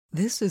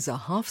This is a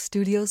Hoff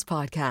Studios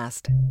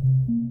podcast.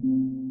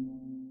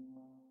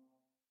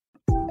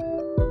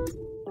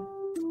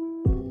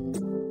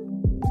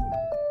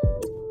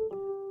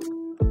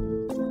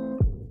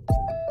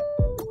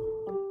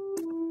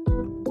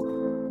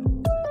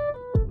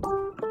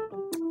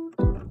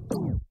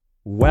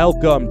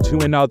 Welcome to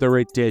another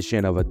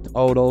edition of a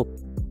Total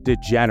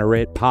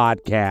Degenerate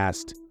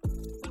podcast.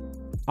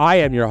 I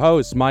am your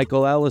host,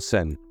 Michael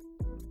Ellison.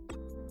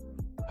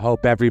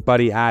 Hope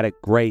everybody had a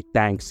great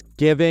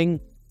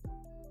Thanksgiving.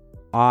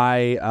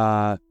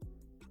 I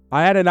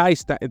had a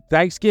nice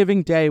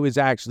Thanksgiving Day was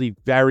actually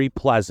very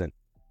pleasant.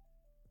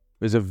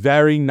 It was a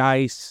very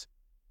nice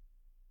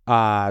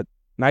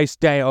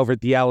day over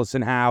at the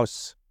Ellison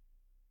house.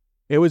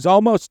 It was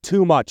almost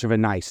too much of a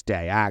nice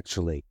day,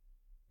 actually.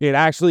 It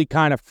actually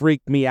kind of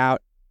freaked me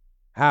out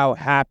how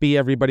happy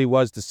everybody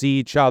was to see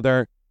each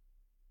other.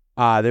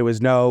 There was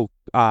no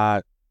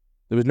brawl.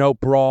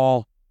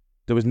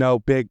 There was no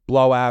big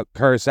blowout,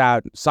 curse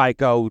out,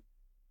 psycho,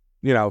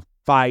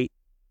 fight.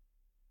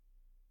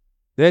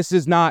 This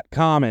is not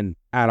common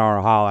at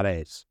our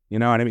holidays. You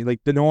know what I mean?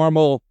 Like the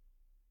normal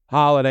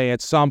holiday, at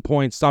some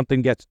point,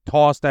 something gets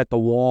tossed at the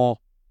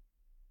wall.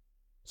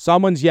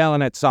 Someone's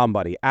yelling at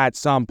somebody at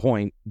some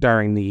point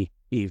during the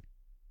evening.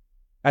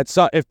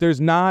 If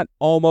there's not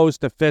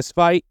almost a fist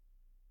fight,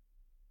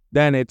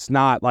 then it's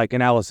not like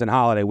an Ellison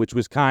holiday, which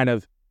was kind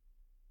of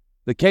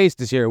the case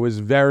this year. It was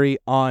very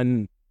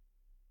uncharacteristic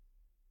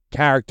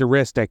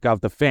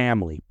of the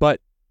family. But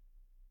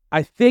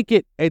I think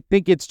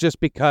it's just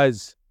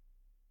because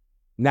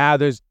now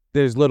there's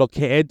little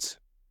kids.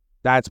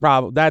 That's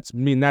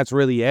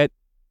really it.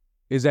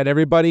 Is that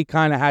everybody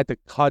kind of had to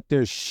cut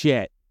their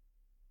shit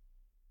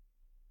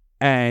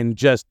and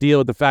just deal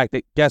with the fact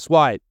that, guess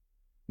what?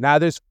 Now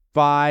there's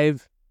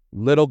 5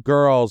 little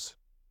girls,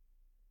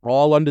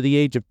 all under the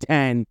age of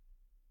 10.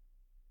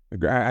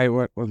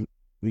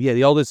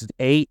 The oldest is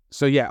 8.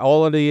 So yeah,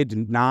 all under the age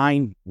of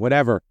 9,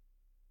 whatever.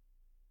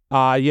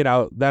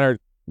 That are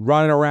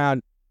running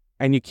around,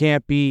 and you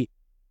can't be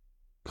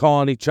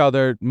calling each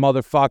other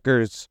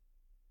motherfuckers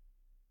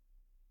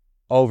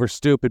over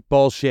stupid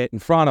bullshit in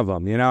front of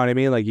them. You know what I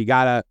mean? Like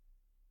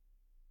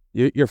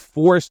you're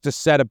forced to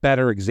set a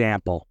better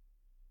example,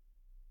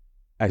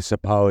 I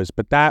suppose.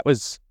 But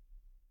that's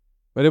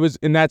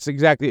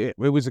exactly it.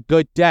 It was a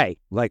good day.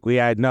 Like we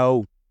had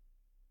no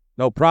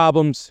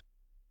problems.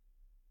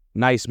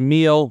 Nice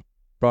meal.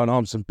 Brought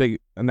home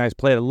a nice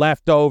plate of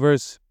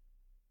leftovers.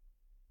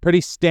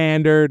 Pretty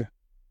standard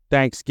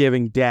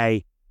Thanksgiving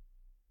day.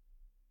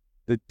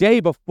 The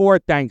day before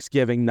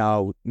Thanksgiving,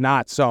 no,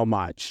 not so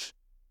much.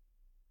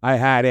 I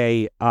had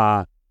a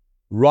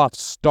rough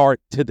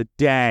start to the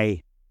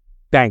day,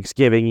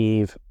 Thanksgiving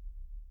Eve.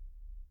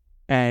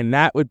 And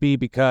that would be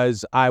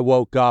because I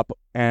woke up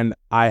and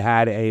I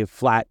had a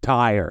flat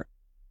tire.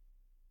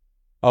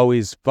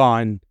 Always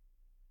fun.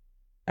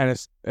 And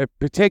it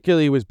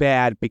particularly was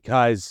bad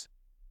because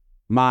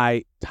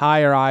my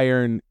tire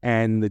iron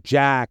and the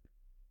jack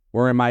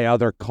were in my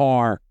other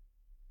car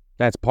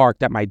that's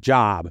parked at my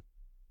job.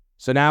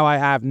 So now I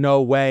have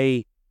no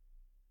way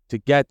to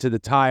get to the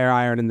tire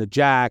iron and the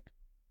jack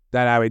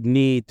that I would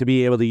need to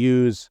be able to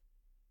use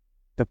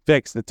to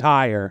fix the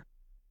tire.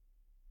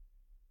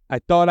 I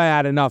thought I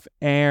had enough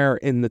air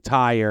in the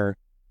tire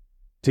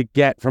to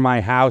get from my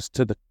house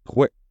to the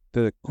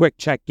quick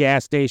check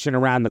gas station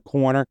around the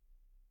corner.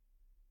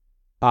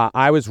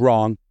 I was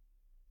wrong.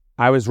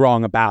 I was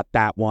wrong about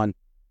that one.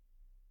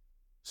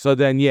 So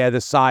then,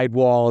 the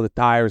sidewall of the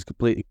tire is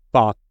completely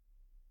fucked.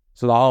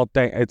 So the whole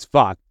thing, it's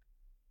fucked.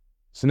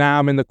 So now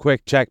I'm in the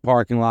quick check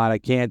parking lot. I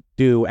can't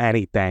do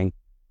anything.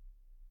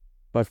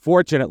 But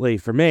fortunately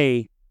for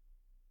me,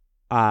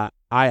 I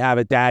have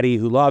a daddy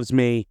who loves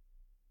me,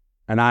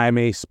 and I am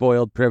a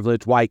spoiled,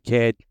 privileged white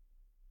kid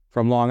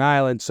from Long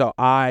Island, so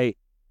I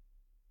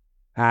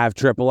have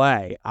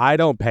AAA. I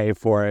don't pay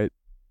for it,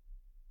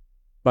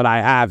 but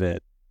I have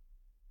it.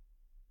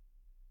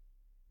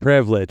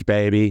 Privilege,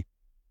 baby.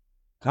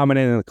 Coming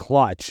in the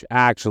clutch,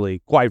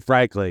 actually, quite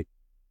frankly.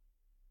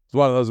 It's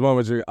one of those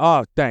moments where,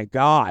 oh, thank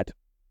God.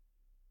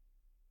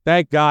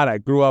 Thank God I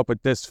grew up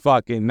with this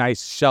fucking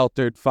nice,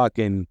 sheltered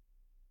fucking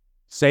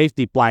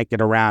safety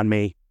blanket around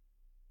me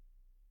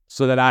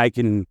so that I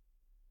can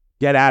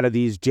get out of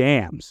these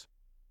jams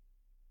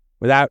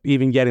without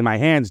even getting my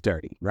hands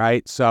dirty,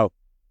 right? So,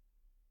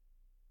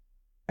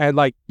 and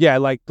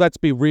let's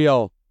be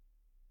real.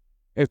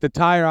 If the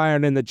tire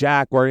iron and the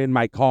jack were in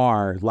my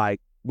car,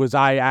 was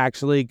I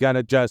actually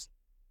gonna just,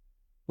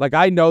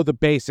 I know the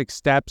basic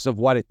steps of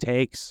what it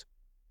takes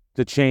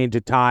to change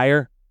a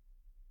tire,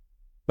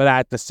 but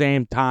at the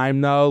same time,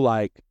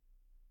 though,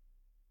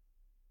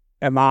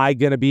 am I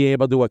gonna be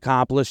able to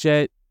accomplish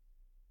it?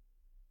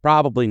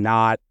 Probably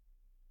not.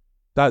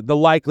 The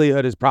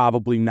likelihood is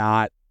probably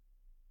not.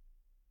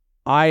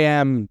 I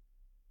am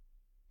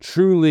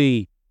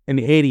truly an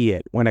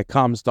idiot when it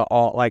comes to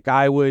all,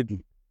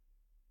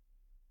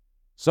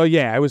 So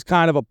yeah, it was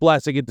kind of a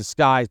blessing in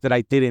disguise that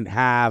I didn't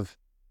have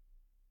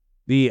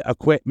the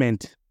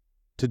equipment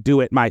to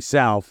do it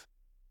myself.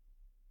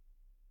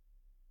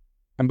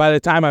 And by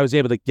the time I was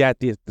able to get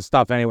the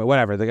stuff anyway,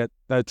 whatever, the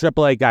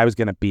AAA guy was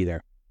going to be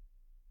there.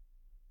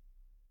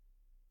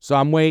 So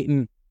I'm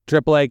waiting.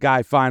 AAA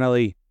guy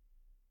finally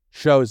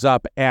shows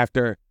up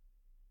after,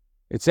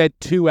 it said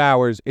 2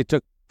 hours. It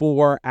took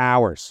 4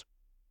 hours.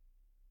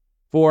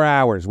 4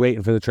 hours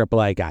waiting for the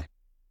AAA guy.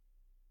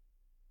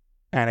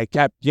 And it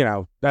kept,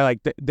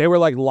 they were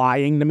like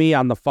lying to me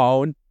on the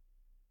phone.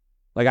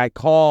 Like I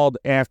called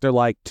after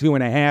like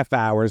 2.5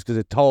 hours because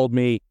it told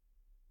me,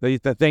 the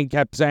thing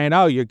kept saying,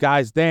 oh, your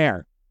guy's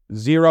there.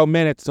 0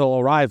 minutes till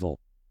arrival.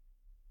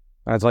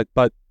 And I was like,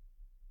 but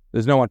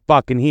there's no one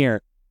fucking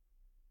here.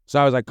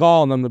 So I was like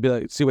calling them to be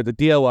like, see what the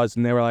deal was.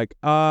 And they were like,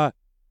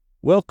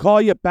 we'll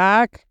call you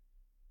back.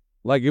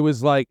 Like it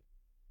was like,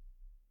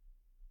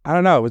 I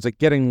don't know. It was like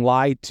getting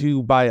lied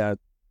to by a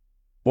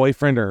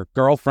boyfriend or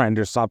girlfriend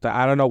or something.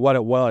 I don't know what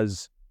it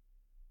was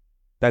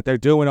that they're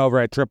doing over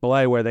at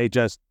AAA where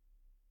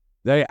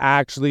they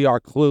actually are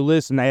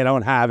clueless and they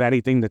don't have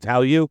anything to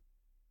tell you.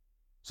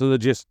 So they'll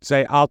just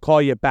say, I'll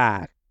call you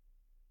back.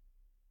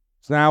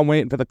 So now I'm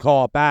waiting for the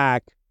call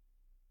back,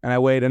 and I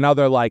wait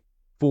another like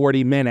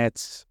 40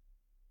 minutes,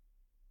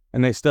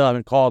 and they still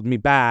haven't called me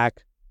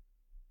back.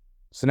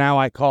 So now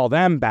I call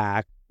them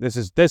back. This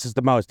is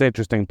the most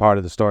interesting part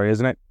of the story,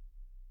 isn't it?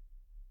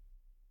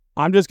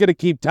 I'm just going to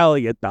keep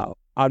telling it, though.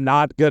 I'm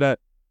not going to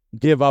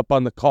give up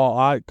on the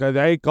call. Because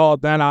they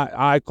called, then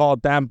I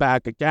called them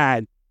back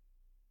again.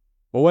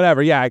 But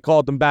whatever, yeah, I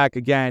called them back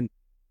again.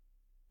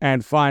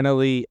 And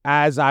finally,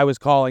 as I was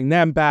calling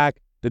them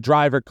back, the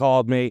driver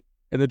called me.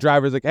 And the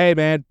driver's like, hey,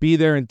 man, be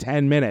there in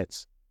 10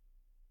 minutes.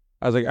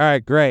 I was like, all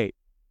right, great.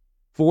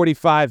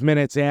 45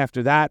 minutes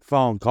after that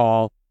phone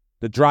call,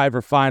 the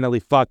driver finally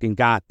fucking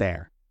got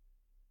there.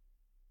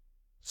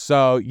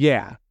 So,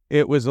 yeah,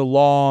 it was a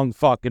long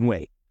fucking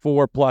wait.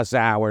 4+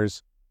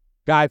 hours.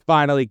 Guy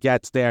finally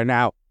gets there.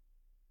 Now,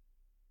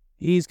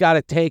 he's got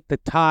to take the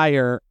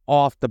tire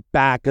off the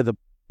back of the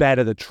bed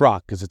of the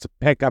truck because it's a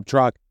pickup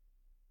truck.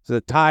 So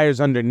the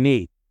tire's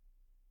underneath,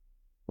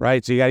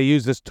 right? So you got to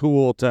use this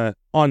tool to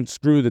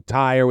unscrew the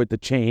tire with the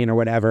chain or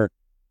whatever.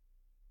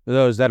 For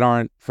those that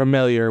aren't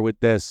familiar with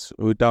this,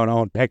 who don't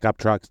own pickup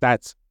trucks,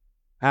 that's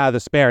how the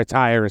spare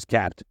tire is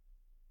kept.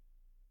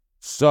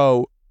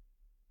 So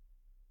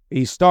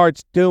he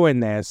starts doing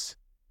this,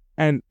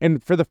 and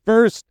for the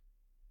first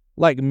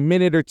like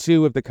minute or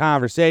two of the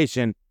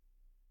conversation,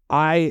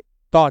 I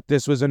thought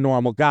this was a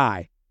normal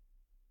guy.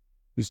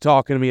 He's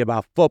talking to me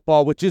about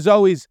football, which is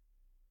always,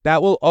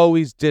 that will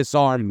always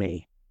disarm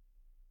me.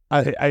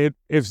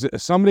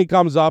 If somebody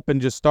comes up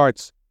and just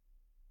starts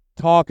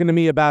talking to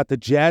me about the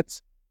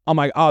Jets, I'm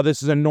like, oh,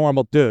 this is a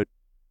normal dude.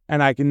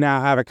 And I can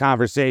now have a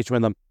conversation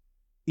with him.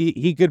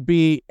 He could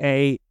be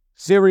a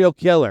serial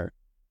killer.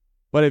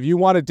 But if you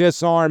want to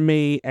disarm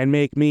me and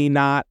make me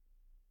not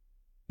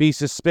be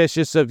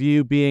suspicious of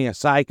you being a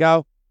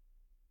psycho,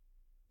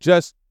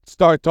 just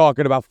start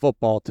talking about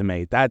football to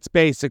me. That's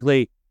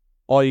basically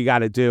all you got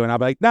to do. And I'll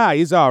be like, nah,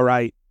 he's all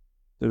right.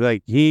 They're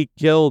like, he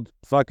killed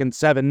fucking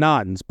 7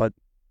 nuns, but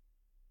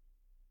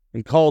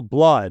in cold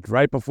blood,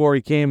 right before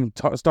he came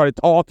started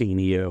talking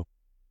to you.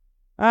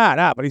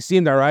 But he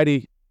seemed all right.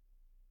 He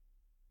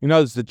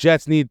knows the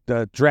Jets need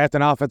to draft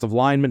an offensive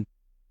lineman.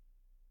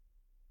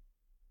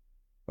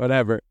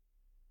 Whatever.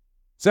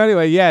 So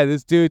anyway, yeah,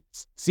 this dude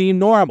seemed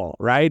normal,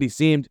 right? He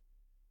seemed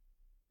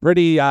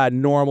pretty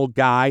normal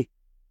guy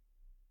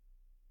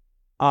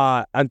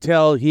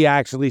until he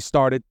actually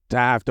started to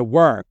have to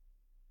work.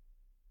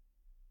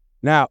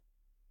 Now,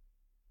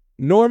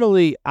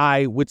 normally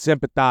I would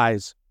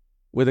sympathize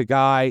with a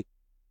guy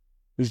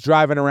who's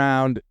driving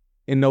around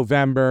in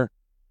November,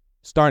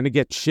 starting to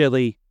get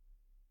chilly,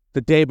 the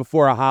day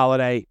before a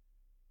holiday,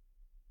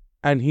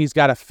 and he's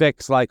got to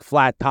fix like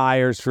flat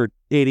tires for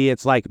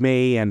idiots like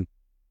me and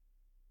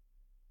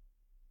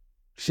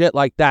shit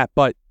like that.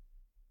 But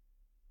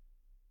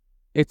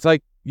it's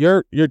like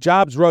your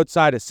job's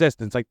roadside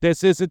assistance. Like,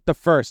 this isn't the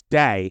first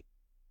day.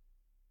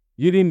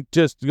 You didn't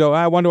just go,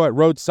 I wonder what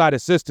roadside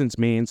assistance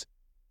means,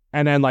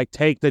 and then like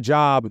take the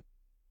job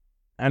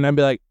and then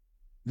be like,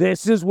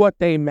 this is what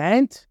they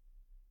meant?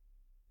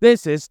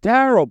 This is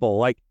terrible.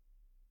 Like,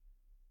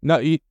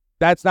 no,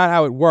 that's not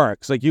how it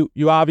works. Like, you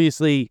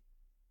obviously,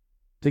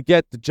 to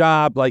get the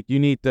job, like, you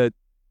need to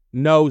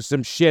know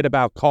some shit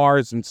about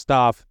cars and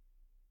stuff,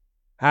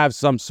 have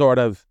some sort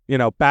of,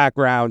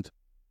 background.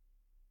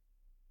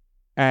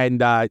 And,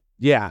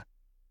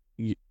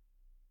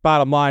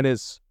 bottom line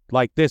is,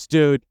 like, this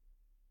dude,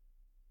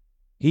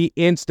 he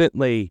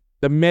instantly,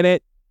 the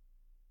minute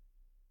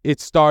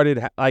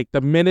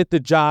the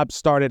job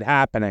started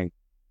happening,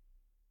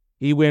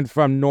 he went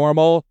from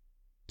normal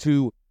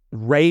to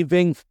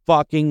raving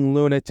fucking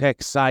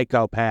lunatic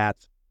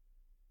psychopath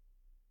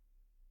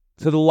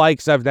to the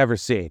likes I've never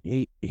seen.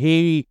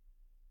 He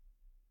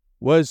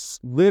was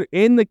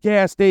in the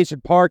gas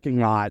station parking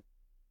lot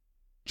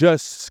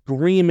just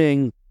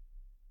screaming,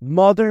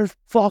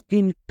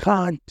 motherfucking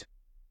cunt,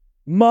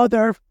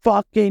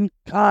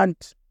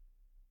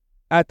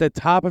 at the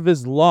top of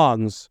his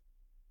lungs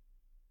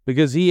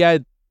because he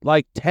had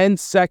like 10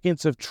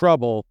 seconds of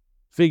trouble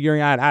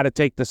figuring out how to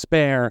take the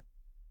spare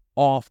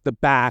off the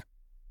back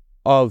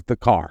of the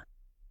car.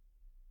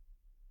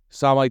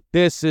 So I'm like,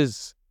 this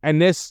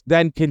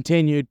then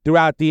continued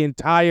throughout the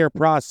entire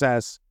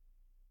process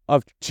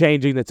of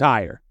changing the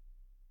tire.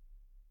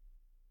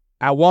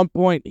 At one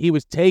point, he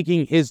was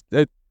taking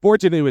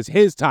fortunately it was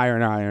his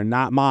tire iron,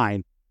 not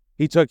mine.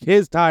 He took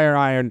his tire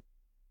iron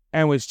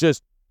and was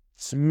just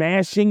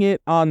smashing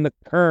it on the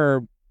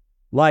curb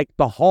like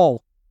the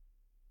Hulk,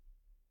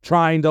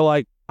 trying to,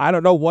 like, I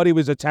don't know what he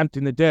was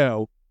attempting to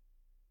do,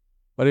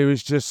 but he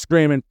was just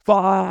screaming,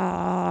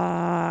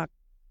 fuck.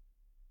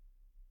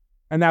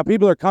 And now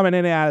people are coming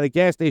in and out of the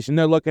gas station.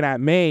 They're looking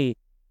at me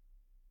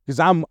because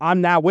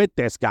I'm now with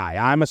this guy.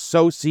 I'm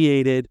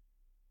associated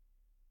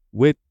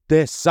with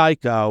this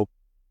psycho.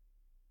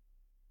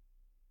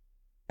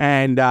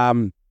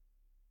 And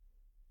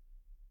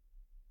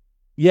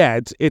yeah,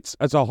 it's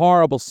a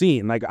horrible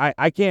scene. Like,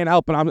 I can't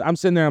help it. I'm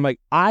sitting there. I'm like,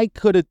 I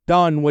could have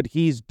done what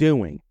he's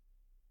doing.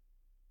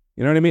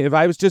 You know what I mean? If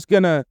I was just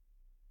gonna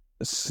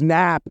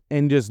snap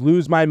and just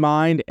lose my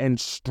mind and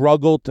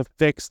struggle to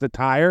fix the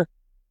tire,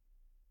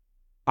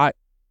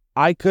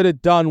 I could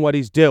have done what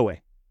he's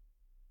doing.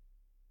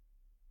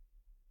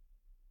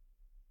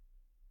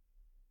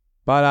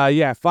 But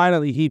yeah,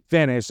 finally he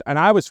finished, and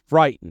I was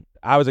frightened.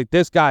 I was like,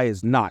 this guy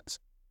is nuts.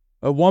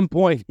 At one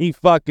point, he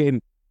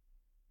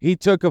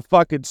took a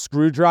fucking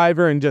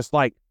screwdriver and just,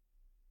 like,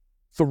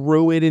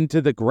 threw it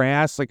into the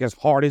grass, like, as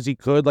hard as he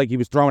could, like he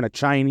was throwing a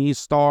Chinese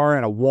star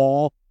at a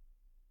wall.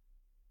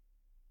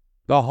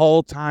 The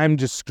whole time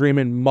just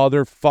screaming,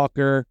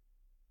 motherfucker,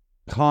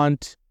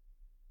 cunt,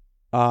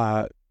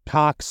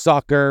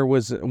 cocksucker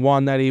was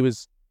one that he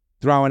was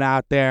throwing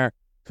out there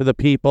for the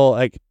people,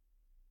 like.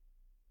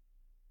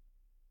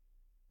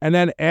 And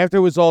then after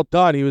it was all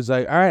done, he was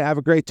like, all right, have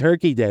a great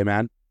turkey day,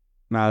 man.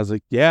 And I was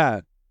like,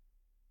 yeah,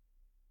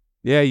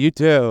 you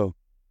too.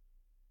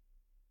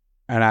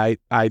 And I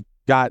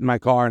got in my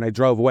car and I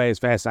drove away as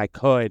fast as I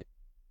could,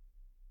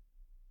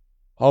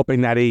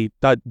 hoping that he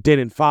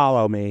didn't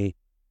follow me.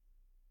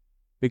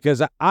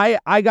 Because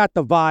I got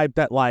the vibe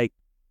that, like,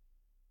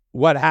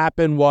 what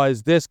happened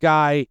was this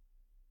guy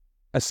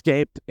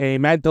escaped a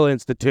mental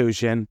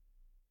institution,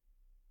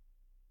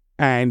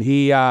 and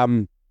he,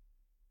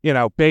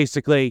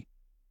 basically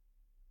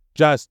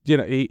just,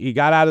 he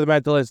got out of the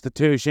mental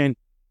institution,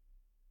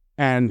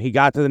 and he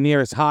got to the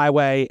nearest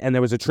highway, and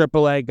there was a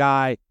AAA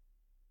guy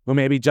who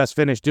maybe just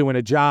finished doing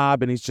a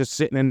job, and he's just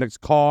sitting in his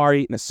car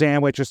eating a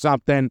sandwich or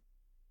something,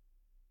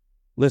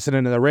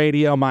 listening to the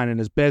radio, minding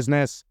his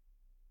business.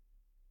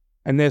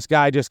 And this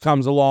guy just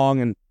comes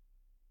along and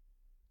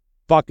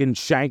fucking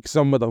shanks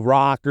him with a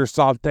rock or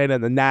something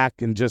in the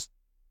neck and just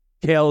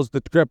kills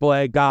the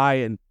AAA guy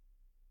and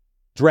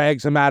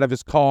drags him out of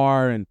his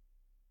car and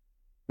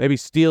maybe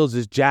steals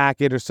his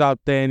jacket or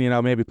something,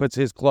 maybe puts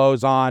his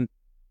clothes on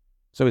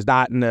so he's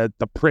not in the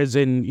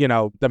prison,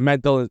 the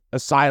mental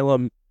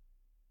asylum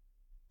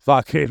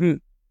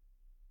fucking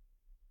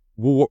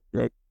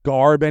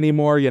garb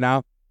anymore,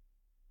 And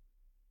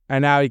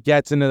now he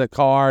gets into the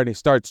car and he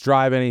starts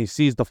driving and he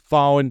sees the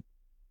phone.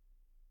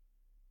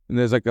 And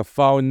there's, like, a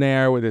phone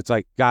there with, it's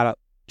like got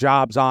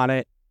jobs on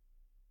it.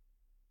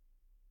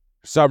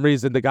 For some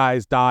reason the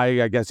guy's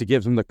dying. I guess he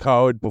gives him the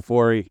code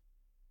before he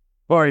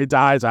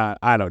dies.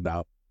 I don't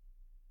know.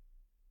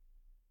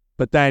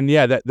 But then,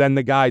 yeah, then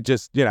the guy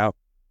just,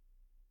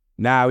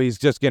 now he's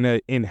just going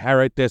to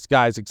inherit this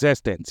guy's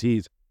existence.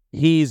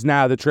 He's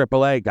now the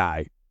AAA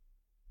guy,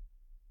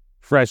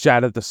 fresh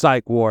out of the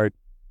psych ward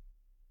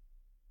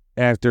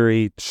after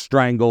he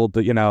strangled,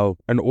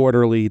 an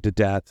orderly to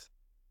death.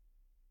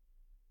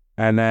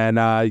 And then,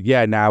 now he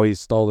killed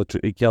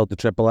the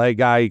AAA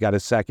guy. He got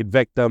his second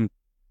victim.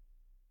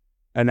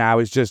 And now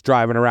he's just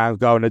driving around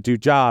going to do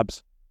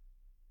jobs.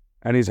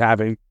 And he's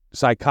having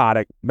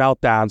psychotic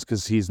meltdowns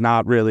because he's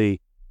not really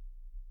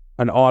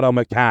an auto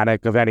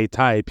mechanic of any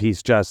type.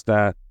 He's just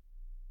an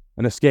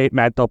escaped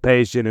mental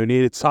patient who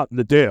needed something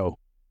to do.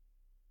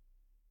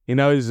 He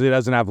knows he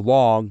doesn't have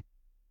long.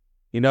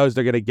 He knows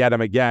they're going to get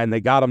him again. They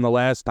got him the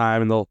last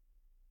time, and they'll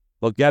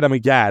get him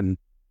again,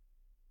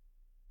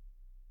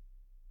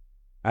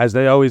 as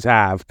they always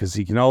have, because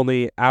he can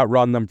only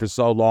outrun them for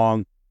so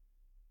long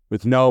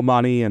with no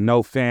money and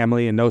no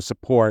family and no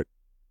support.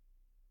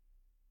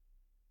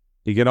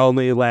 He can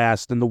only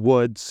last in the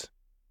woods,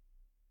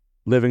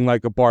 living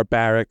like a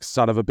barbaric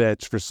son of a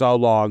bitch for so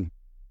long,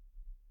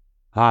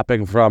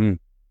 hopping from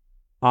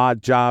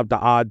odd job to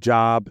odd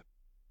job.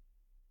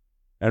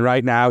 And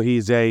right now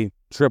he's a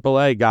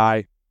AAA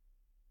guy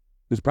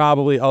who's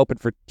probably hoping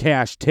for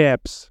cash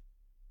tips.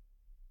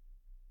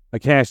 A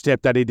cash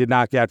tip that he did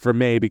not get from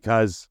me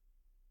because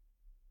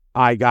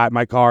I got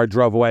my car,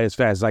 drove away as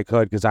fast as I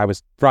could because I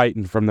was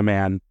frightened from the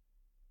man.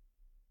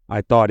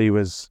 I thought he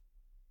was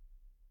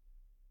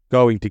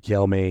going to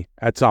kill me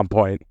at some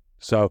point.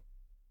 So,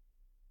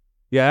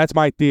 yeah, that's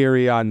my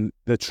theory on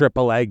the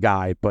AAA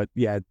guy. But,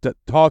 yeah,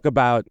 talk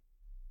about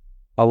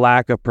a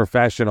lack of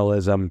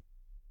professionalism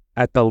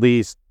at the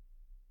least.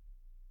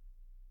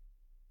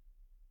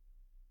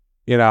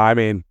 I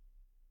mean,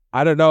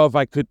 I don't know if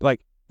I could,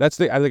 like, that's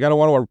the, I think I don't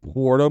want to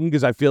report him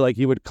because I feel like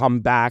he would come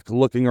back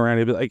looking around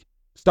and be like,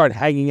 start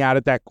hanging out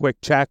at that quick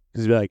check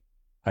because he'd be like,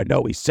 I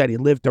know he said he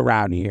lived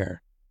around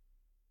here.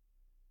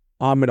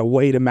 I'm going to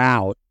wait him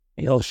out.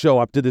 He'll show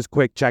up to this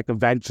quick check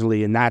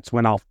eventually, and that's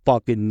when I'll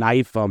fucking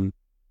knife him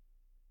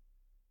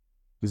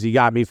because he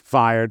got me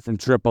fired from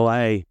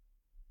AAA.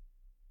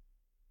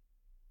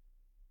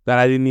 That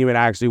I didn't even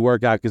actually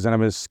work out because then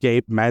I'm an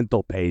escaped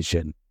mental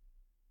patient.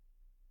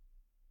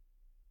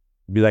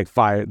 It'd be like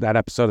that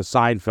episode of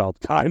Seinfeld,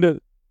 kind of.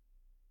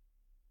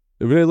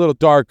 It'd be a little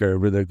darker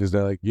because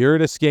they're like, you're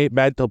an escaped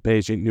mental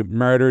patient. You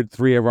murdered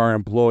 3 of our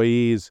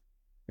employees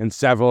and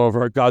several of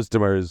our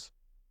customers.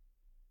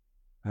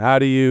 How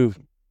do you...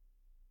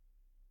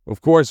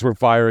 Of course we're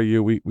firing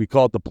you. We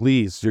called the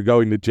police. You're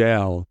going to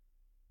jail.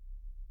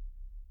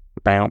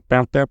 Bow,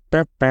 bow, bow,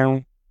 bow,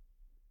 bow.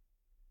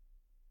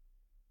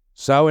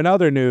 So in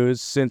other news,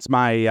 since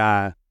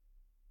my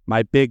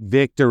my big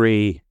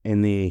victory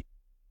in the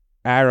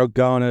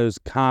Aragona's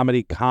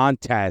comedy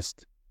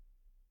contest,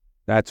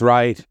 that's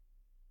right,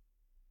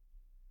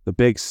 the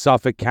big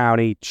Suffolk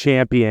County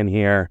champion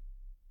here,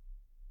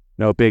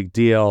 no big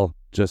deal,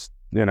 just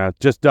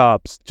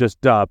dubs.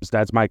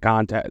 That's my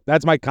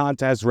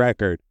contest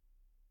record.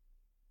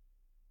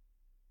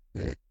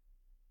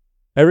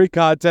 Every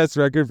contest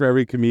record for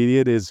every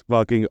comedian is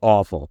fucking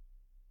awful.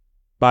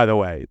 By the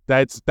way,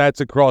 that's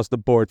across the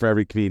board for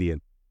every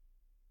comedian.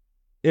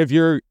 If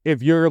you're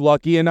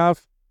lucky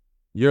enough,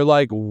 you're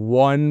like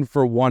 1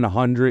 for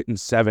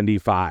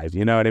 175.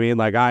 You know what I mean?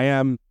 Like I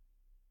am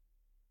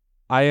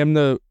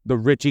the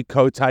Richie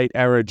Kotite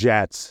era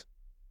Jets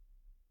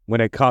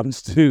when it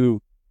comes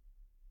to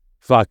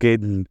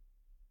fucking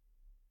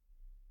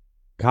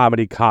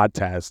comedy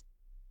contest.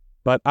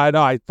 But I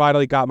know I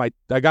finally got my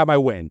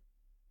win.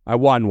 I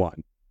won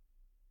one.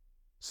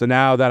 So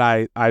now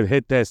that I've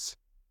hit this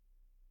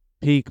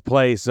peak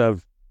place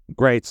of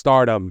great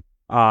stardom,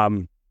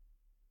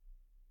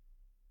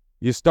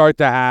 you start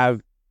to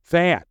have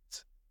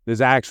fans.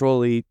 There's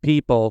actually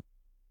people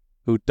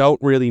who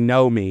don't really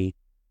know me,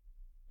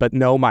 but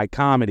know my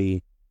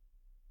comedy,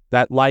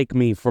 that like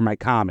me for my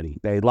comedy.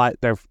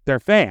 They're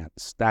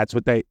fans. That's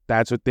what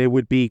they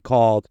would be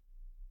called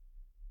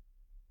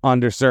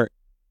under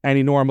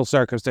any normal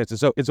circumstances.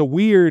 So it's a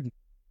weird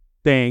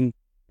thing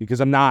because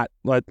I'm not.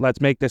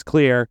 Let's make this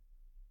clear.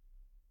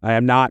 I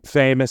am not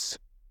famous.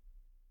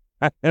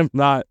 I am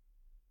not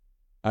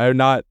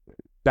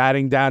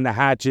batting down the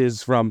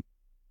hatches from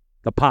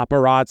the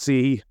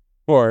paparazzi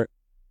or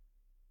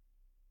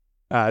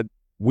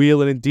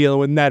wheeling and dealing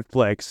with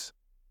Netflix.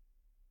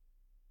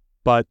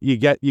 But you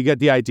get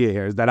the idea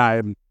here, is that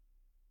I'm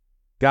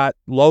got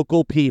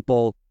local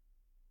people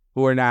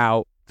who are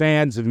now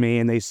fans of me,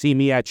 and they see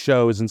me at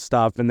shows and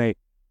stuff, and they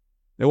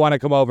want to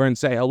come over and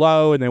say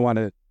hello, and they want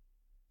to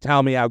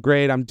tell me how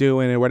great I'm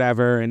doing or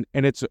whatever, and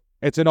it's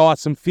an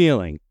awesome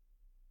feeling.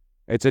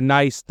 It's a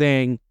nice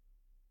thing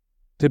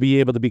to be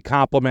able to be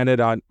complimented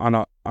on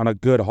a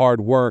good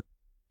hard work,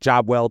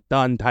 job well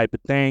done type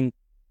of thing.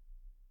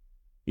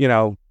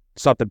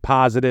 Something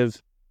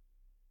positive.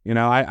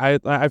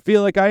 I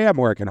feel like I am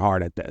working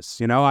hard at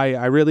this.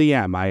 I really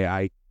am.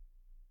 I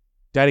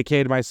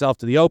dedicated myself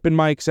to the open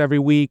mics every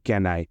week,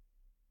 and I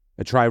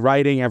try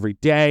writing every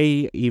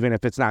day, even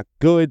if it's not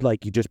good.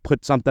 Like, you just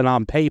put something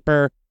on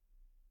paper,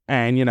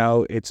 and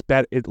it's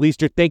better. At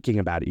least you're thinking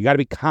about it. You got to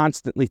be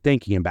constantly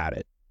thinking about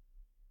it.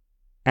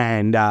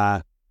 And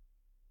I've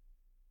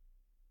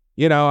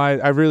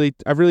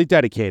really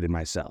dedicated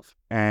myself,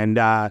 and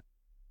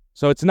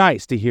so it's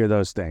nice to hear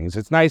those things.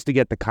 It's nice to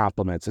get the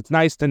compliments. It's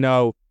nice to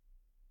know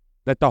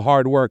that the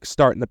hard work's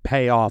starting to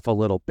pay off a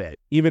little bit,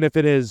 even if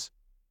it is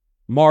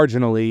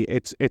marginally.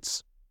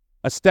 It's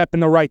a step in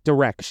the right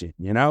direction,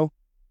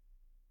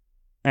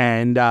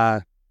 and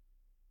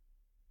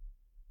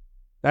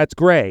that's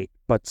great.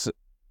 But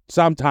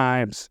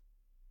sometimes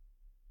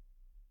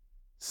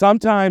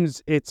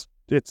it's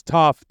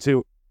tough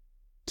to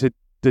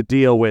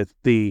deal with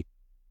the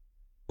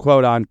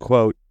quote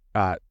unquote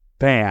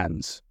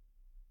fans.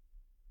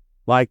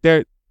 Like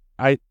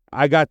I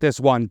got this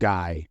one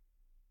guy.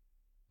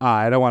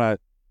 I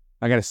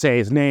gotta say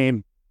his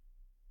name,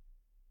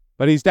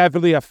 but he's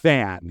definitely a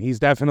fan. He's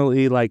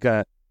definitely like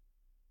a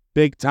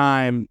big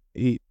time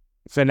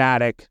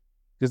fanatic,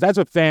 because that's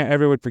what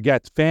everyone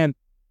forgets. Fan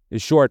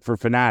is short for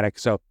fanatic.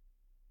 So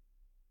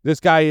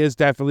this guy is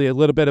definitely a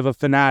little bit of a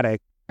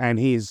fanatic, and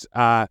he's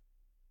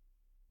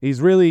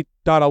really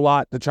done a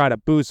lot to try to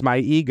boost my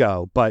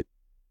ego, but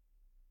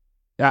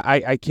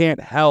I can't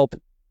help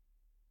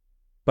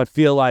but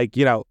feel like,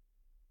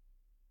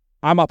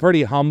 I'm a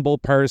pretty humble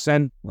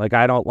person. Like,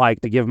 I don't like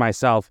to give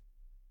myself,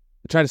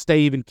 I try to stay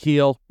even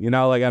keel,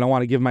 like I don't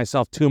want to give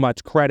myself too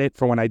much credit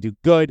for when I do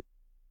good,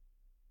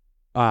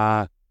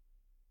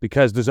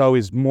 because there's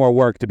always more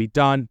work to be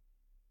done.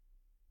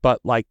 But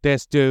like,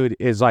 this dude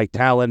is like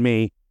telling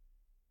me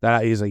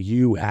that he's like,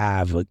 you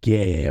have a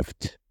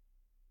gift.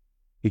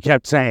 He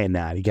kept saying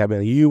that. He kept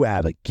being like, you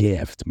have a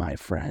gift, my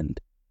friend.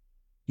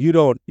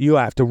 You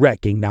have to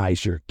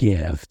recognize your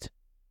gift.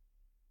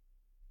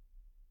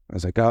 I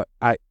was like, oh,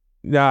 I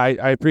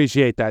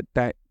appreciate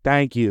that.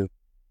 Thank you.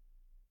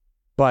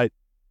 But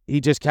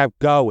he just kept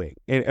going.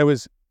 It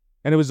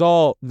was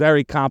all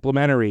very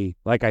complimentary.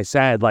 Like I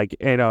said, like,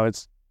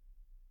 that's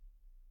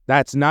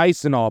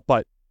nice and all,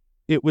 but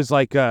it was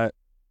like a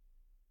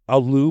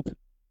loop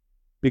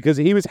because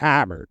he was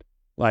hammered.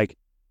 Like,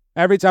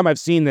 every time I've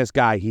seen this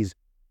guy, he's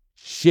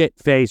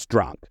shit-faced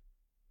drunk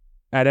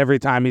at every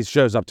time he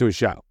shows up to a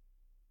show.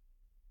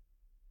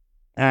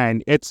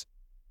 And it's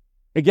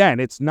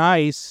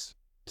nice,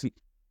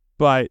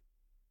 but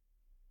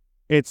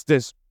it's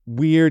this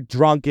weird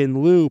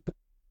drunken loop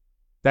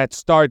that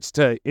starts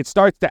to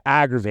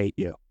aggravate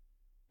you,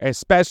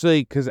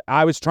 especially because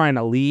I was trying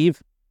to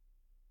leave.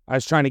 I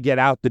was trying to get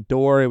out the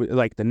door. It was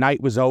like the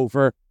night was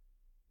over.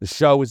 The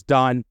show was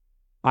done.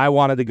 I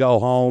wanted to go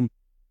home.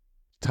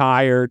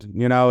 Tired.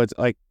 It's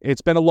like,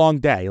 it's been a long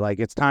day. Like,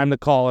 it's time to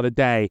call it a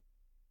day.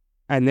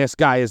 And this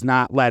guy is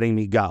not letting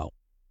me go.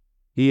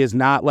 He is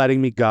not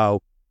letting me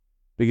go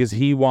because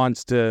he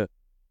wants to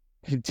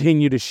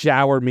continue to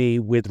shower me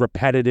with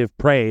repetitive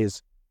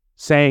praise,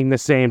 saying the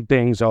same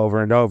things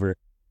over and over.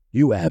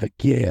 You have a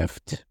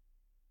gift.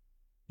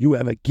 You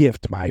have a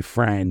gift, my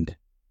friend.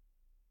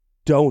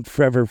 Don't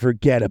ever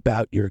forget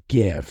about your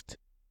gift.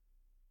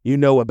 You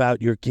know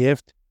about your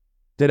gift?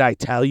 Did I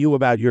tell you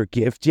about your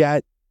gift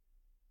yet?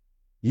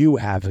 You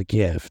have a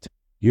gift.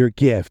 Your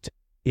gift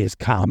is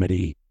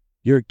comedy.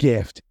 Your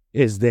gift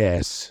is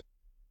this.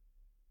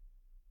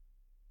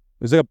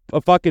 It was a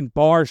fucking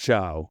bar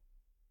show.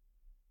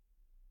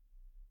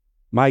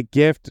 My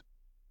gift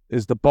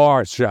is the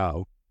bar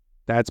show.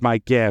 That's my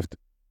gift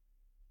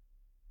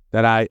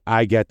that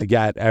I get to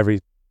get every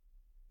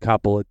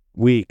couple of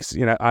weeks.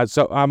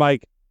 So I'm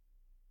like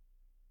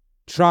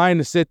trying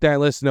to sit there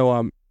and listen to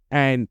him,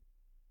 and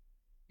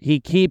he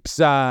keeps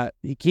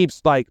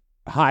like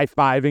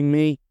high-fiving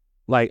me,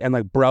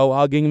 and bro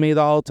hugging me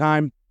the whole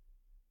time.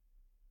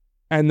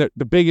 And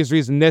the biggest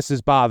reason this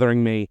is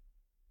bothering me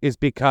is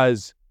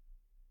because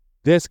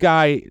this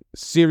guy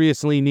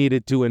seriously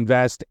needed to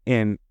invest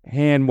in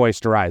hand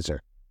moisturizer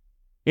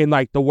in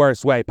like the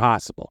worst way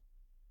possible.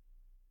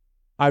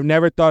 I've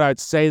never thought I'd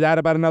say that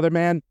about another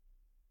man.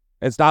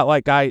 It's not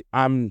like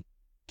I'm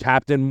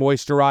Captain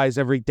Moisturize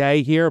every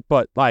day here,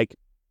 but like,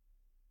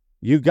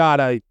 you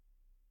gotta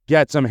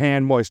get some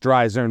hand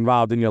moisturizer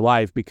involved in your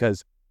life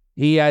because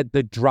he had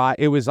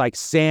it was like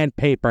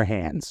sandpaper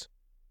hands.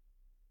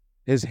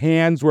 His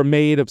hands were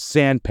made of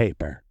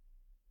sandpaper.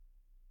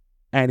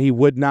 And he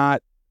would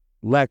not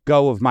let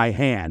go of my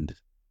hand.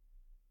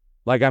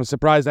 Like, I'm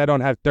surprised I don't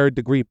have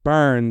third-degree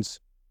burns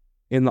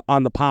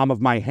on the palm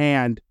of my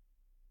hand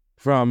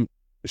from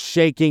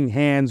shaking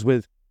hands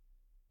with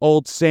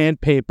old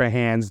sandpaper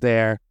hands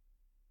there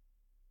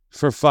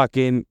for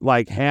fucking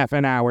like half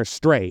an hour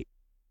straight.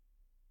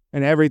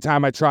 And every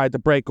time I tried to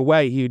break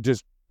away, he'd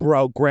just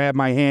grab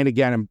my hand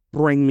again and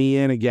bring me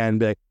in again.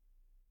 But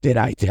did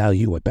I tell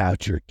you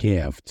about your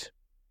gift?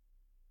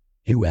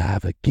 You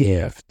have a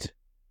gift.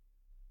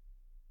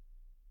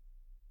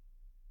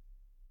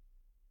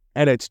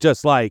 And it's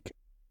just like,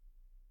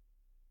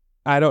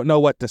 I don't know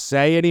what to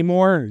say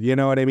anymore. You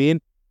know what I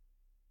mean?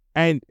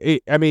 And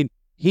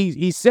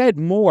he said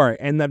more.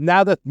 And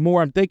now that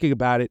more I'm thinking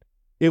about it,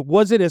 it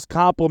wasn't as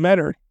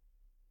complimentary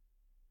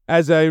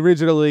as I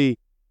originally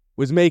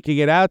was making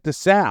it out to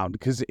sound.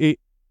 Because he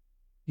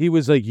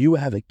was like, you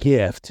have a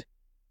gift.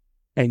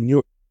 And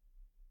your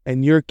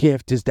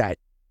gift is that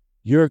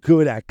you're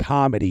good at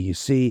comedy. You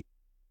see,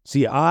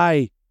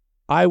 I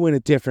went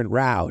a different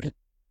route.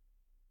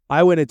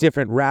 I went a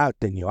different route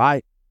than you.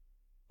 I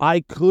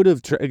could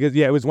have,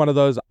 it was one of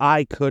those,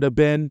 I could have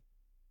done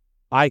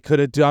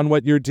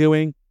what you're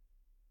doing,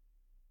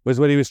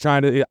 was what he was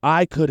trying to do.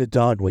 I could have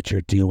done what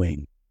you're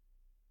doing,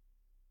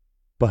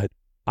 but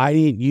I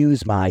didn't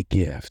use my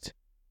gift.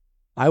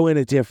 I went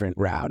a different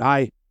route.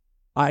 I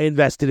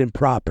invested in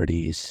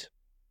properties,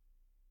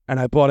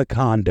 and I bought a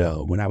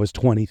condo when I was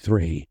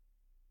 23,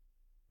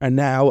 and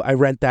now I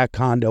rent that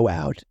condo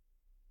out.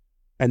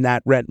 And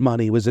that rent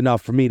money was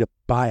enough for me to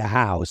buy a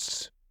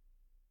house.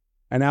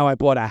 And now I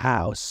bought a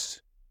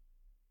house.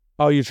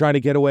 Oh, you're trying to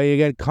get away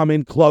again? Come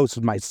in close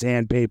with my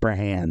sandpaper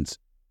hands.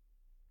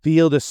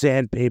 Feel the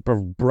sandpaper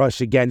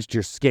brush against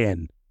your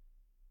skin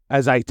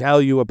as I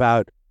tell you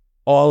about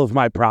all of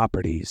my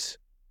properties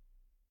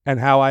and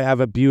how I have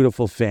a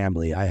beautiful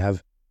family. I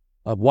have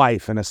a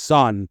wife and a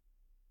son,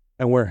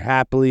 and we're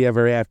happily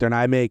ever after, and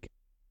I make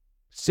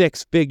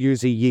 6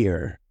 figures a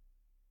year.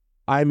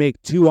 I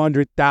make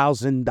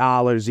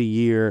 $200,000 a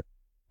year,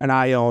 and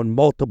I own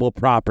multiple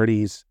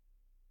properties.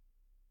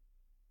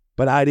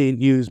 But I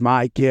didn't use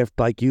my gift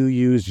like you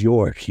used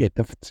your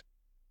gift.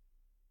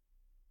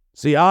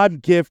 See, I'm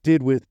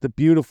gifted with the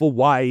beautiful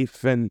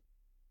wife and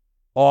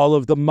all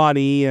of the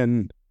money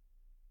and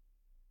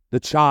the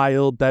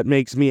child that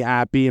makes me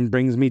happy and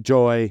brings me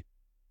joy.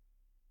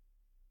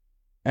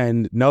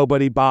 And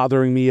nobody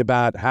bothering me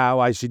about how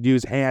I should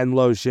use hand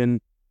lotion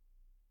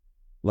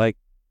like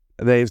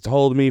they've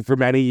told me for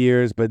many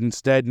years, but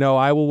instead, no,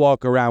 I will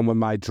walk around with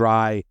my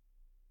dry,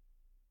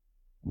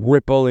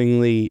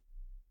 ripplingly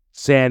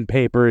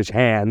sandpaperish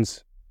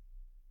hands.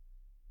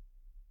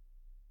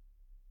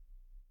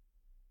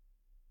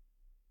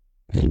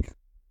 It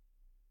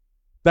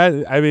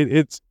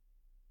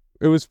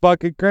was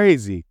fucking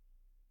crazy.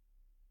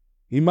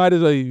 He might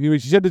as well, he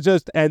should have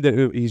just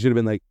ended. He should have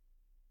been like,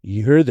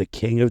 "You're the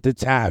king of the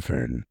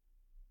tavern.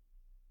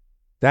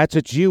 That's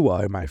what you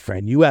are, my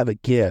friend. You have a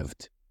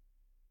gift.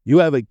 You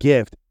have a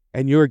gift,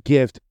 and your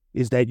gift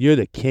is that you're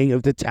the king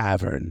of the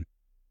tavern.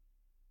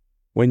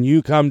 When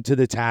you come to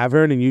the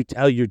tavern and you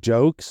tell your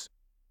jokes,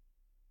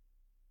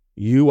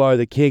 you are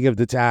the king of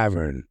the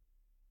tavern.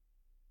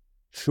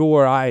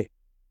 Sure, I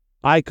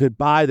could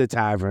buy the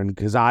tavern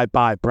because I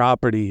buy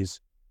properties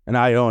and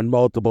I own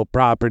multiple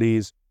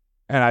properties.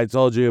 And I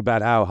told you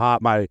about how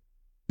hot my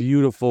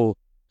beautiful,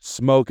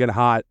 smoking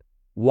hot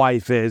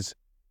wife is,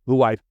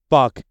 who I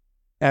fuck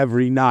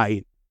every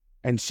night.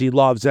 And she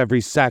loves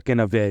every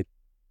second of it,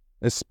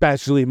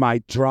 especially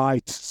my dry,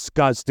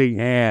 disgusting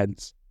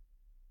hands.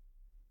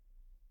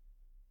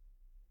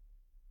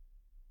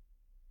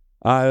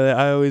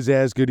 I always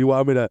ask her, do you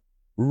want me to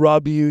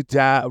rub you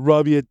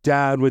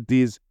down with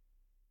these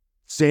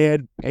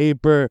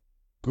sandpaper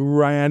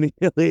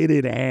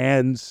granulated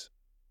hands?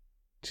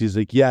 She's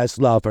like, yes,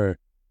 lover.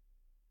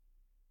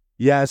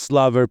 Yes,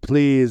 lover,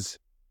 please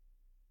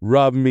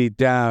rub me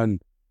down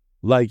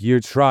like you're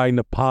trying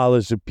to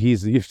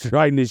you're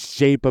trying to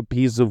shape a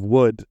piece of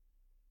wood.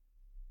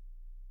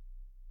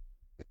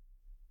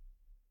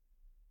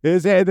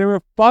 They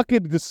were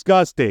fucking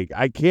disgusting.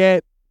 I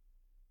can't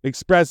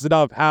express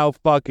enough how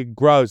fucking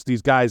gross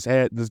this guy's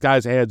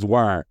hands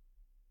were.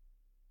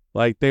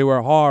 Like, they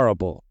were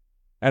horrible.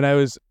 And I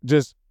was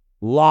just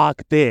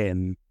locked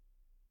in,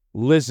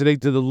 listening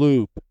to the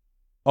loop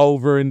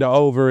over and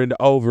over and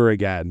over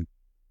again.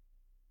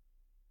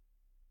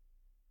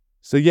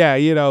 So yeah,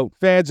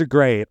 fans are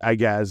great, I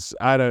guess.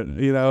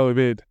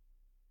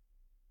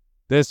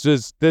 This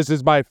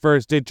is my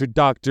first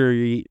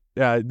introductory,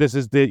 this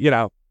is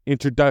the,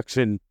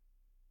 introduction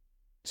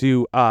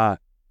to,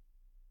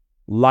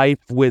 life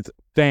with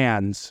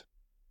fans.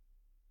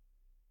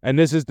 And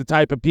this is the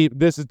type of people,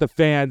 this is the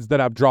fans that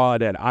I'm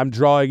drawing in. I'm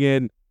drawing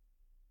in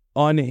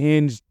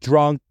unhinged,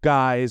 drunk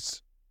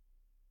guys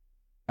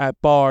at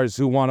bars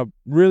who want to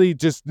really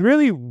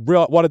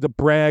wanted to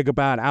brag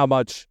about how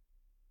much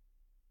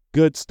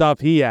good stuff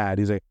he had.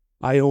 He's like,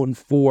 I own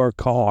 4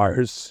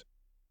 cars.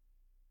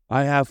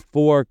 I have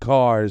 4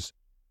 cars,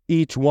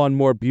 each one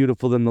more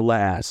beautiful than the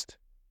last.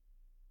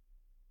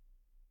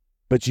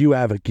 But you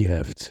have a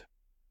gift.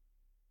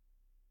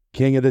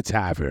 King of the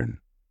tavern.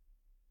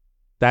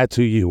 That's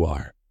who you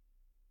are.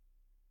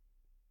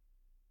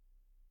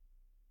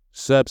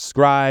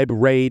 Subscribe,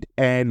 rate,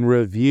 and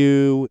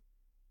review.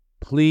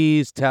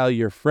 Please tell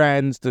your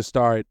friends to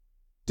start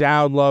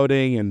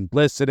downloading and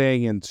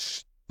listening and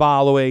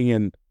following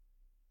and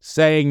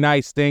saying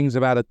nice things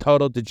about A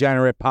Total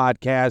Degenerate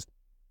Podcast.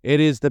 It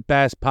is the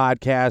best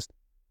podcast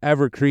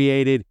ever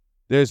created.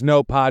 There's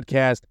no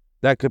podcast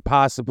that could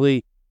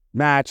possibly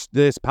match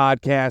this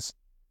podcast.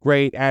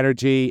 Great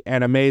energy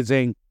and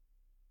amazing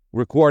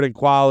recording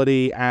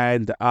quality,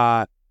 and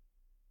the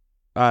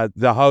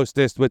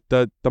hostess with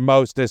the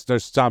mostest or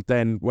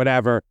something,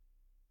 whatever.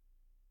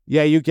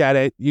 Yeah, you get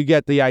it. You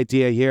get the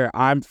idea here.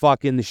 I'm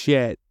fucking the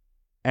shit,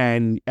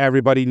 and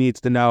everybody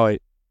needs to know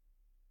it.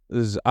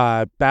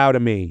 Bow to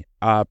me.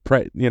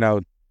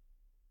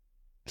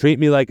 Treat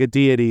me like a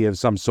deity of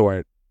some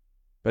sort.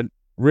 But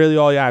really,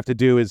 all you have to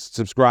do is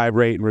subscribe,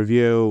 rate, and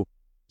review.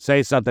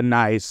 Say something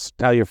nice.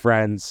 Tell your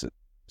friends.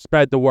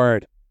 Spread the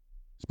word.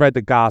 Spread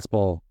the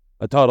gospel.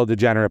 A Total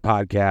Degenerate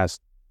Podcast.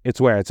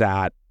 It's where it's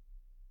at.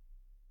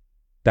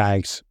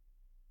 Thanks.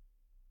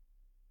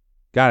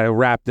 Gotta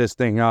wrap this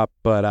thing up,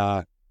 but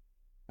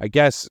I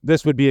guess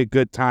this would be a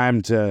good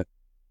time to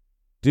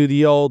do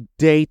the old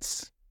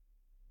dates.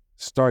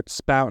 Start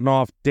spouting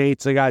off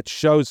dates I got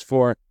shows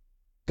for.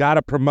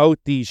 Gotta promote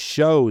these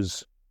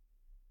shows.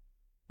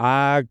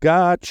 I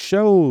got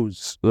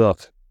shows.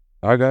 Look,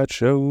 I got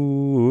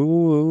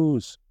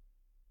shows.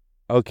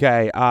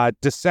 Okay,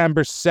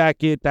 December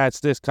 2nd, that's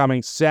this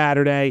coming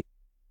Saturday.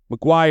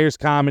 McGuire's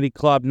Comedy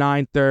Club,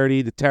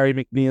 9:30, the Terry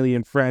McNeely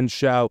and Friends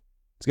show.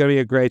 It's going to be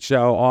a great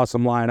show,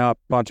 awesome lineup,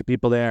 bunch of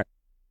people there.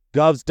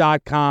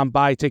 Govs.com,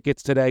 buy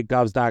tickets today,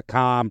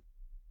 govs.com.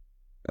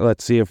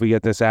 Let's see if we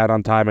get this out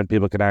on time and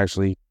people can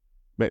actually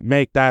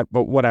make that,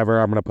 but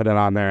whatever, I'm going to put it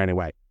on there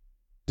anyway.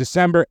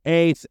 December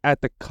 8th at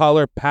the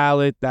Color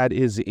Palette, that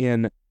is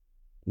in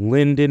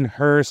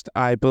Lindenhurst.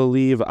 I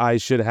believe I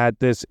should have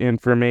this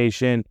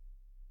information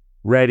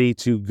ready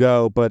to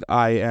go, but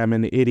I am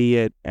an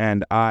idiot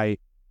and I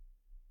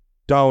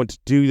don't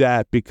do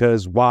that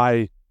because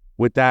why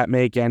would that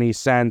make any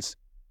sense?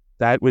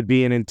 That would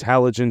be an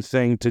intelligent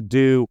thing to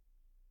do,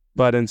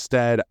 but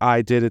instead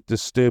I did it the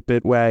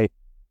stupid way.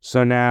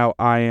 So now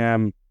I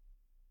am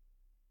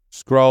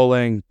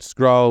scrolling.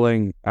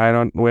 I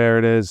don't know where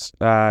it is.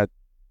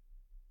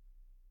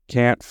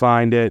 Can't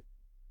find it.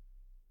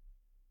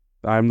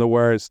 I'm the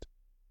worst.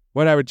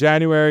 Whatever,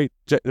 December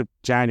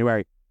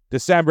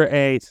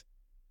 8th.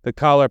 the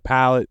color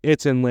palette.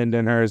 It's in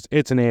Lindenhurst.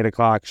 It's an 8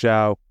 o'clock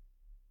show.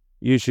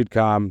 You should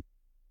come.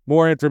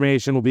 More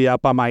information will be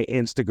up on my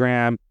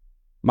Instagram,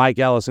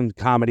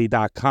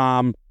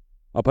 MikeEllisonComedy.com.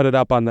 I'll put it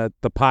up on the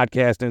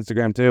podcast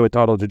Instagram too, a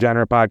Total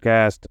Degenerate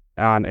Podcast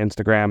on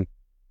Instagram.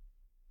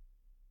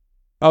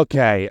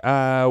 Okay,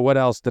 what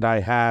else did I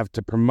have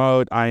to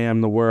promote? I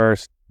am the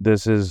worst.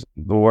 This is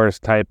the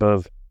worst type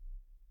of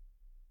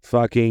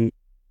fucking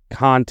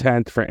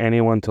content for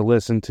anyone to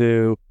listen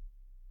to.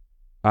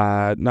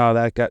 No,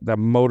 that got the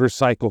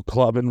motorcycle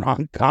club in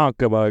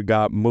Ronkonkoma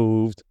got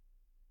moved.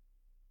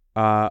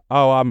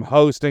 I'm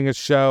hosting a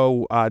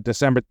show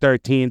December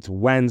 13th,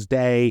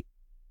 Wednesday.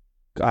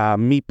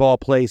 Meatball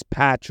Place,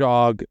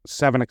 Patchogue,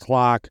 7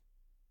 o'clock.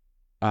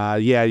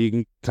 Yeah, you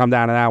can come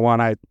down to that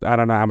one. I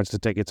don't know how much the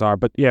tickets are,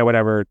 but yeah,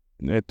 whatever.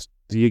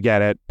 You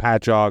get it.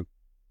 Patchogue.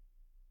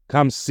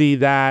 Come see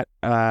that.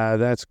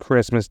 That's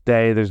Christmas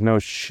Day. There's no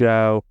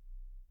show.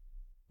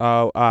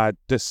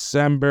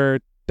 December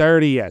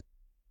 30th.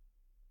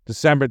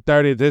 December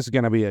 30th. This is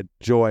going to be a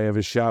joy of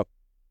a show.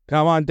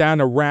 Come on down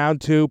to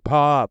Round 2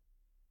 Pub.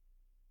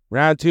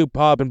 Round 2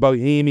 Pub in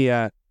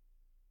Bohemia.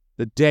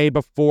 The day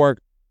before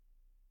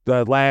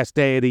the last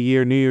day of the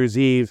year, New Year's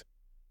Eve.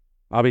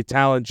 I'll be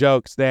telling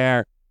jokes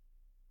there.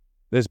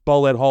 There's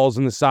bullet holes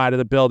in the side of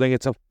the building.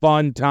 It's a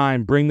fun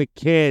time. Bring the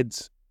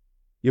kids.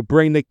 You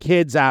bring the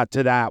kids out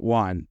to that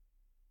one.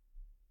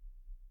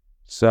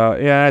 So,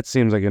 yeah, that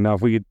seems like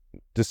enough. We'll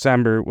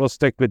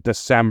stick with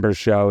December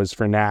shows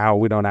for now.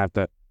 We don't have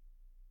to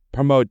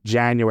promote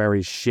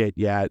January shit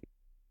yet.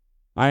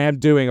 I am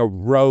doing a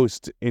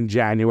roast in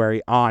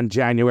January on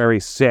January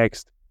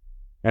 6th,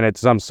 and it's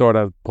some sort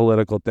of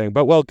political thing,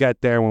 but we'll get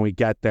there when we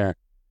get there.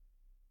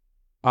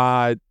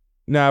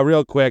 Now,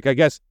 real quick, I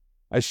guess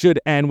I should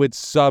end with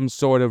some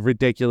sort of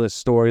ridiculous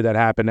story that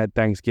happened at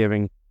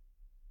Thanksgiving,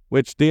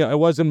 which it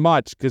wasn't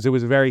much because it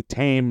was a very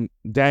tame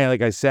day,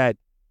 like I said.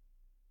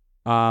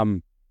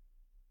 But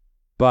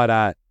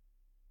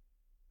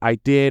I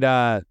did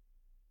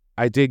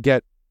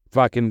get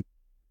fucking,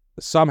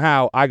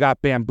 somehow I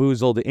got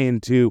bamboozled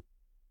into,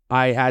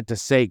 I had to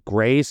say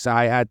grace.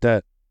 I had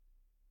to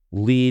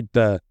lead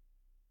the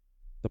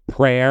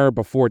prayer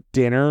before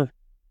dinner,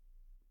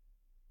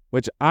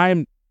 which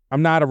I'm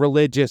not a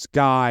religious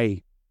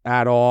guy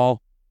at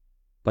all,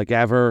 like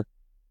ever.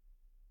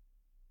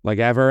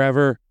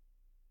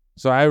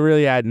 So I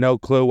really had no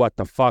clue what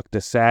the fuck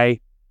to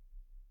say.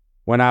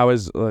 When I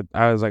was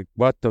like,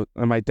 what the,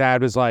 and my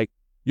dad was like,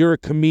 you're a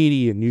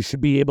comedian, you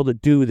should be able to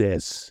do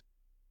this.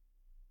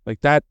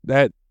 Like that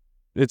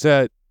it's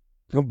a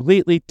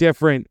completely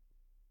different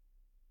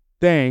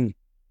thing.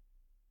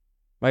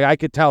 Like I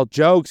could tell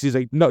jokes. He's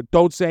like, no,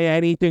 don't say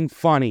anything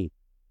funny.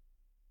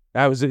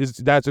 That's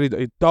what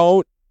he,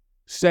 don't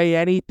say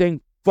anything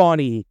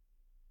funny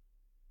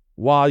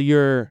while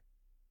you're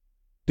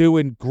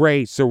doing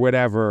grace or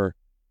whatever.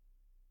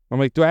 I'm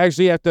like, do I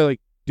actually have to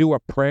like do a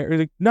prayer? He's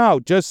like,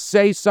 no, just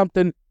say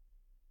something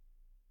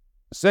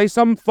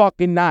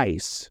fucking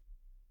nice.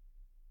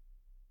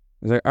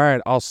 I was like, all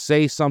right, I'll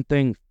say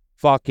something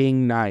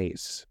fucking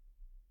nice.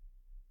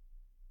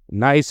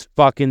 Nice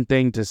fucking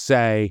thing to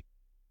say.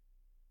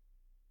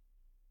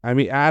 I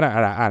mean, I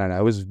don't know.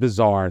 It was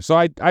bizarre. So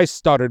I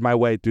stuttered my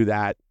way through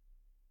that.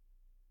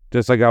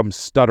 Just like I'm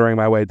stuttering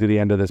my way through the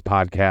end of this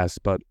podcast.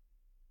 But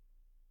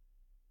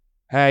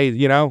hey,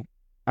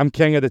 I'm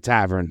king of the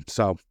tavern.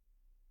 So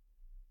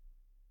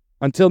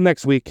until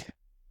next week.